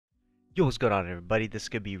Yo, what's going on, everybody? This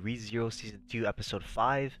could be ReZero Season 2, Episode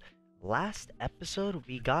 5. Last episode,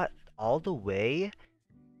 we got all the way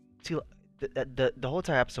to... The whole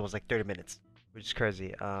entire episode was like 30 minutes, which is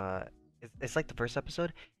crazy. It's like the first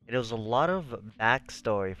episode, and it was a lot of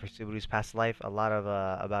backstory for Subaru's past life, a lot of,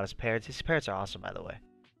 about his parents. His parents are awesome, by the way.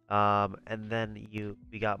 And then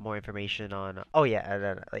we got more information on... Oh, yeah, and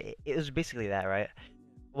then like, it was basically that, right?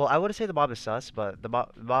 Well, I wouldn't say the mom is sus, but the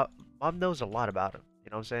mom knows a lot about him.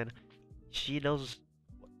 You know what I'm saying? She knows.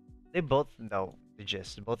 They both know the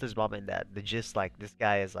gist. Both his mom and dad. The gist, like this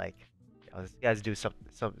guy is like, this guy's doing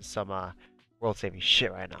some world saving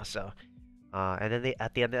shit right now. So, and then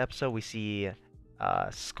at the end of the episode we see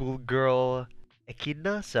schoolgirl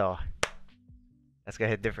Echidna. So that's gonna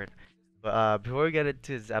hit different. But before we get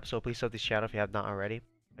into this episode, please sub this channel if you have not already.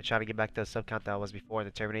 I'm trying to get back to the sub count that I was before in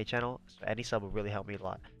the Terminate channel. So any sub will really help me a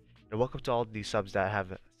lot. And welcome to all the new subs that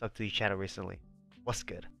have subbed to the channel recently. What's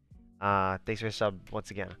good? Thanks for the sub once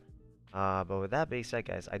again. But with that being said,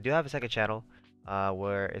 guys, I do have a second channel,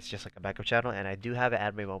 where it's just like a backup channel, and I do have an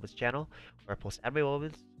anime moments channel where I post anime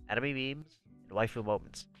moments, anime memes, and waifu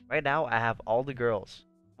moments. Right now, I have all the girls.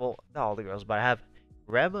 Well, not all the girls, but I have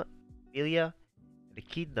Rem, Emilia, and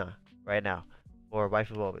Echidna right now for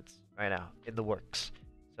waifu moments right now in the works.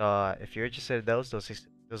 So if you're interested in those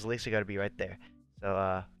links are gonna be right there.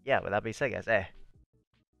 So yeah, with that being said, guys,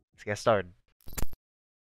 let's get started.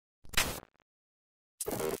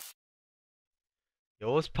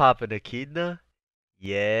 Yo, what's poppin', Echidna?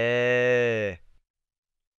 Yeah.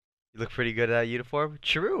 You look pretty good in that uniform.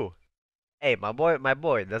 True. Hey, my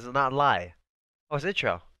boy does not lie. Oh, it's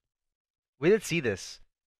intro. We did see this.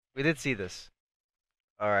 We did see this.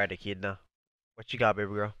 Alright, Echidna. What you got,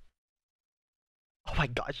 baby girl? Oh my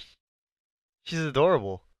gosh. She's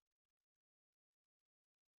adorable.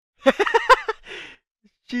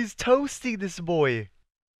 She's toasting this boy.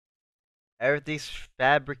 Everything's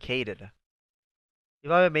fabricated. She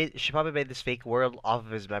probably made this fake world off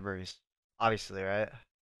of his memories. Obviously, right?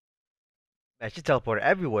 Man, she teleported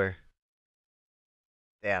everywhere.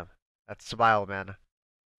 Damn. That smile, man.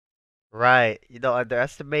 Right. You don't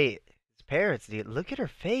underestimate his parents, dude. Look at her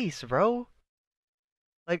face, bro.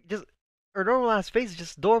 Like, just her normal ass face is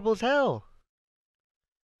just adorable as hell.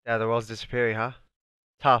 Yeah, the world's disappearing, huh?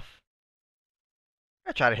 Tough.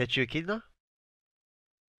 I try to hit you, Echidna.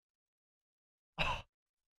 Oh,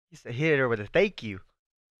 he said hit her with a thank you.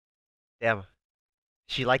 Damn.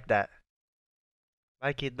 She liked that. Bye,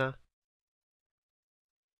 Echidna.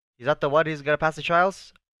 He's not the one who's gonna pass the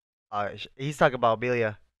trials? He's talking about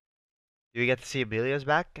Amelia. Do we get to see Amelia's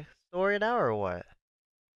back story now, or what?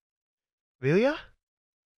 Amelia?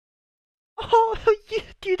 Oh,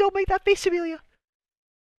 you don't make that face, Amelia.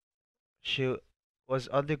 She was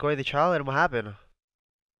undergoing the trial, and what happened?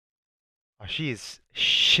 Oh, she's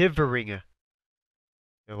shivering. It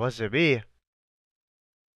wasn't me.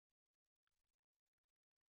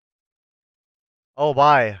 Oh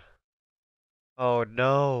my. Oh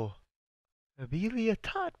no. Amelia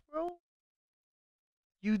Todd, bro.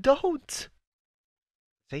 You don't.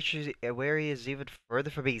 Sanctuary is even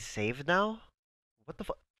further from being saved now? What the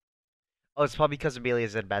fuck? Oh, it's probably because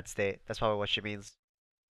Amelia's in bad state. That's probably what she means.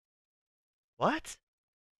 What?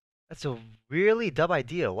 That's a really dumb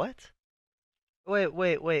idea. What?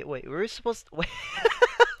 Wait. We're supposed to... Wait.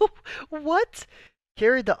 What?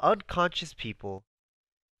 Carry the unconscious people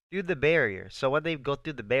through the barrier. So when they go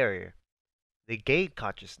through the barrier, they gain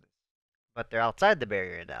consciousness. But they're outside the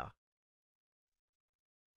barrier now.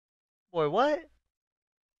 Boy, what?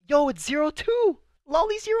 Yo, it's 02!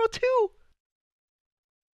 Lolly 02!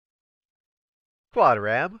 Quad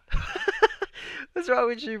Ram. What's wrong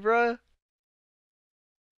with you, bruh?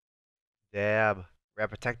 Damn. Ram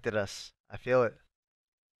protected us. I feel it.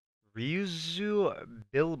 Ryuzu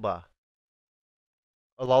Bilba.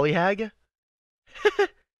 A lollihag?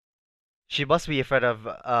 She must be in front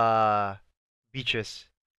of, Beatrice.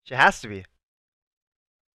 She has to be.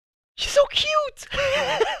 She's so cute!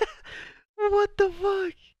 What the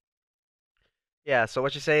fuck? Yeah, so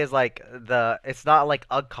what you say is like it's not like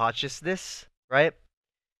unconsciousness, right?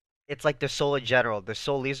 It's like their soul in general. Their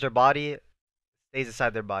soul leaves their body, stays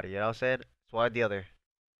inside their body, you know what I'm saying? It's one or the other.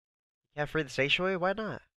 You can't free the sanctuary? Why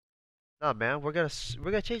not? Nah, man, we're gonna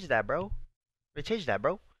change that, bro. We're gonna change that,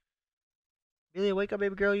 bro. Amelia, wake up,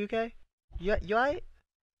 baby girl, you okay? You alright?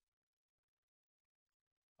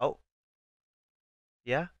 Oh,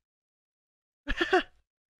 yeah?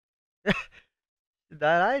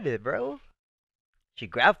 That I did, bro. She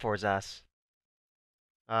grabbed for his ass.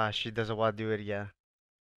 She doesn't want to do it, yeah.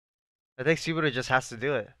 I think Subaru just has to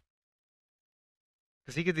do it.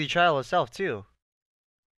 Because he could do trial himself, too.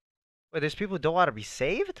 Wait, there's people who don't want to be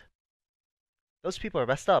saved? Those people are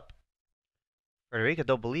messed up. Frederica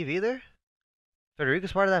don't believe either.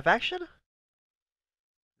 Frederica's part of that faction.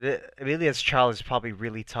 Emilia's trial is probably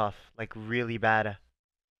really tough, like really bad.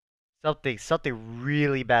 Something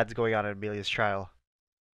really bad's going on in Emilia's trial.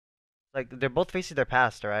 Like they're both facing their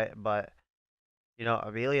past, right? But you know,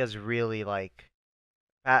 Amelia's really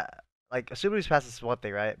pa like Subaru's past is one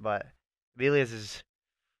thing, right? But Amelia's is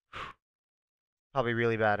probably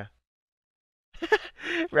really bad.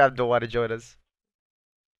 Ram don't want to join us.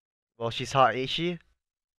 Well, she's hot, ain't she?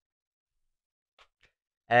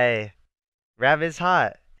 Hey, Ram is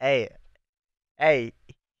hot. Hey,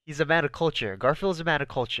 he's a man of culture. Garfield's a man of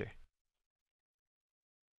culture.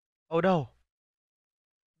 Oh no.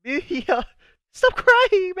 Amelia, stop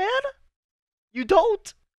crying, man. You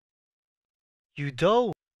don't. You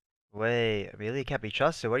don't. Wait, Amelia can't be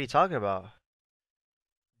trusted. What are you talking about?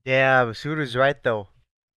 Damn, Suru's right though.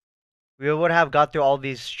 We would have got through all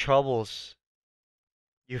these troubles.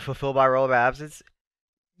 You fulfill my role of absence?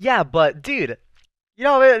 Yeah, but dude, you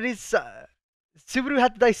know it's Subaru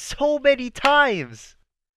had to die so many times.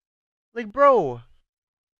 Like, bro,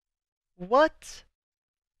 what?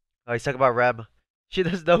 Oh, he's talking about Rem. She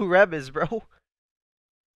doesn't know who Rem is, bro.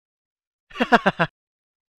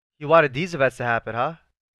 You wanted these events to happen, huh?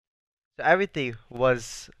 So everything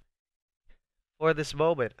was for this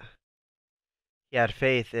moment. He had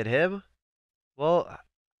faith in him. Well,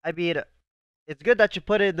 I mean, it's good that you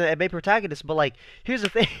put in the main protagonist, but like, here's the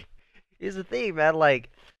thing. Here's the thing, man. Like,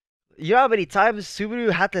 you know how many times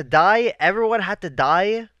Subaru had to die? Everyone had to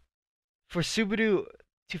die for Subaru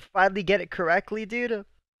to finally get it correctly, dude.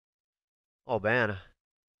 Oh man,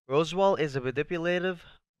 Roswell is a manipulative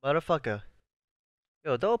motherfucker.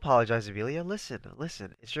 Yo, don't apologize, Amelia. Listen.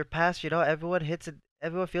 It's your past, you know. Everyone hits it.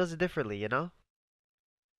 Everyone feels it differently, you know.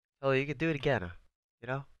 Oh, you can do it again, you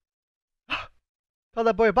know. Call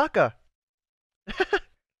that boy Baka.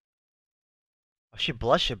 Oh, she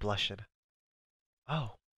blushing.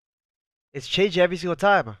 Oh, it's changing every single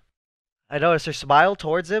time. I noticed her smile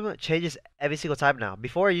towards him changes every single time now.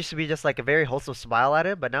 Before it used to be just like a very wholesome smile at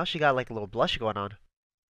him, but now she got like a little blush going on.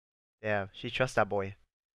 Yeah, she trusts that boy.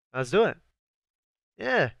 Let's do it.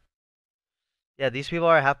 Yeah. Yeah, these people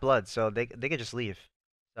are half blood, so they could just leave.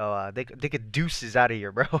 So they could deuces out of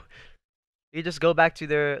here, bro. You just go back to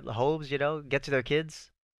their homes, you know, get to their kids.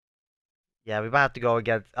 Yeah, we might have to go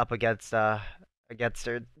against her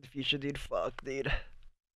in the future, dude. Fuck, dude.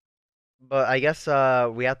 But I guess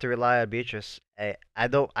we have to rely on Beatrice. Hey, I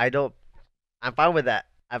don't I'm fine with that.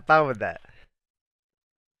 I'm fine with that.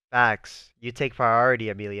 Facts. You take priority,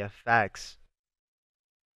 Amelia. Facts.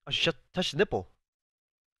 Oh, shut touch the nipple.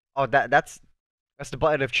 Oh, that's the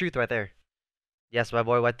button of truth right there. Yes, my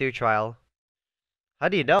boy went through trial. How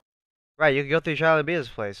do you know? Right, you can go through trial in Amelia's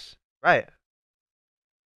place. Right.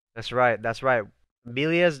 That's right.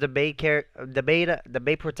 Amelia's the main the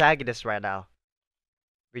main protagonist right now.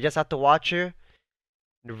 We just have to watch her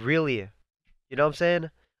and really, you know what I'm saying?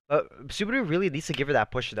 But Subaru really needs to give her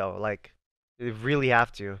that push though. Like, they really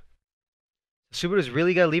have to. Subaru's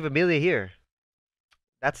really gonna leave Amelia here.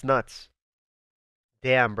 That's nuts.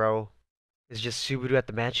 Damn, bro. It's just Subaru at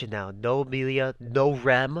the mansion now. No Amelia, no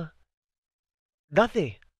Rem,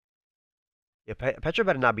 nothing. Yeah, Petra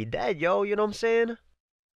better not be dead, yo. You know what I'm saying?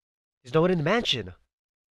 There's no one in the mansion.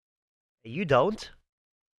 Hey, you don't.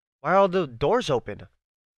 Why are all the doors open?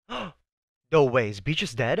 No way. Is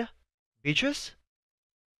Beatrice dead? Beatrice?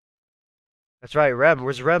 That's right, Rem.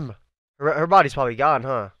 Where's Rem? Her body's probably gone,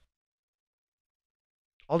 huh?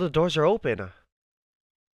 All the doors are open.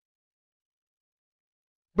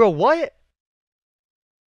 Bro, what?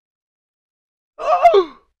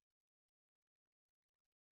 Oh!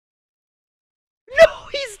 No,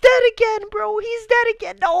 he's dead again, bro. He's dead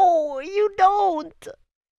again. No, you don't.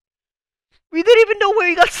 We didn't even know where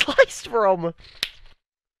he got sliced from.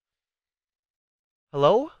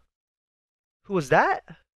 Hello? Who was that?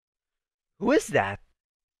 Who is that?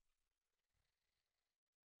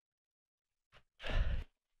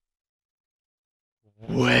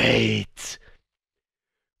 Wait.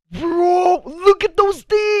 Bro, look at those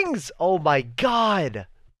things! Oh my god!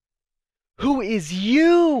 Who is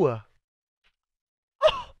you?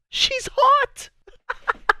 Oh, she's hot!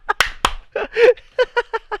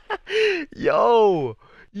 Yo,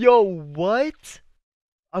 what?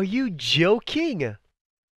 Are you joking?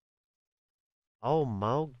 Oh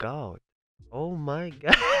my god. Oh my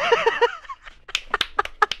god.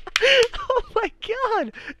 Oh my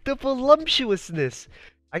god! The voluptuousness!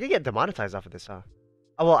 I could get demonetized off of this, huh?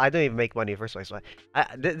 Oh, well, I don't even make money in the first place. So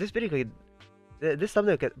this video could, this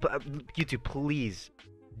thumbnail could, YouTube, please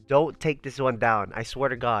don't take this one down. I swear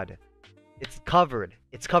to God, it's covered.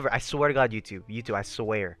 It's covered. I swear to God, YouTube. YouTube, I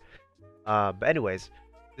swear. But anyways,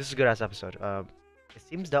 this is a good ass episode. It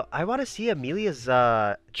seems though I want to see Emilia's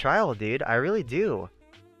trial, dude. I really do.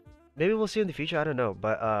 Maybe we'll see in the future. I don't know.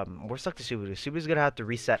 But we're stuck to Subaru. Subaru's gonna have to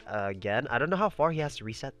reset again. I don't know how far he has to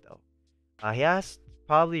reset though. He has to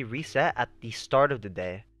probably reset at the start of the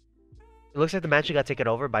day. It looks like the mansion got taken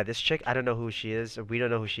over by this chick. I don't know who she is. We don't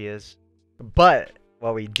know who she is. But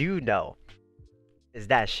what we do know is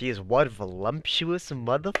that she is one voluptuous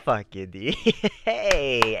motherfucker, dude.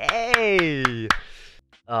 Hey, hey.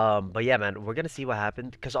 But yeah, man, we're gonna see what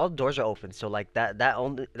happened because all the doors are open. So like that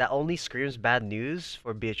only screams bad news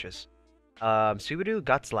for Beatrice. Subaru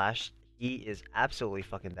got slashed. He is absolutely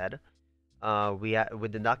fucking dead. We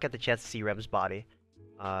did not get the chance to see Rem's body.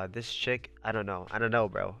 This chick, I don't know. I don't know,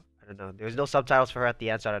 bro. I don't know. There was no subtitles for her at the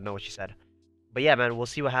end, so I don't know what she said. But yeah, man, we'll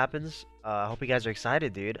see what happens. I hope you guys are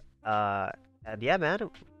excited, dude. And yeah, man,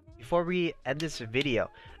 before we end this video,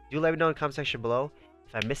 do let me know in the comment section below.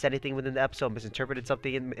 If I missed anything within the episode, misinterpreted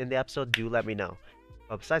something in the episode, do let me know.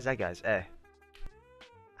 But besides that, guys, hey,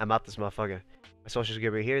 I'm out this motherfucker. My socials are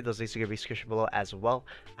gonna be here. Those links are gonna be in the description below as well.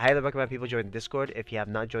 I highly recommend people join the Discord if you have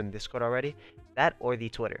not joined the Discord already. That or the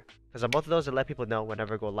Twitter. Because on both of those, I let people know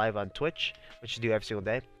whenever I go live on Twitch, which I do every single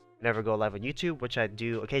day. Whenever I go live on YouTube, which I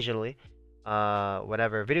do occasionally.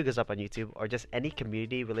 Whenever a video goes up on YouTube, or just any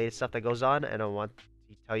community related stuff that goes on and I want to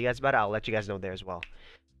tell you guys about it, I'll let you guys know there as well.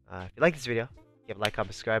 If you like this video, give a like,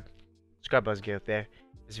 comment, subscribe. Subscribe button's gonna be up there.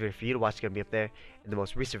 This video for you to watch is gonna be up there. And the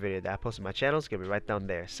most recent video that I posted on my channel is gonna be right down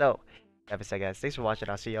there. So, that being said, guys, thanks for watching.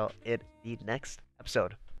 I'll see y'all in the next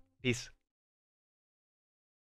episode. Peace.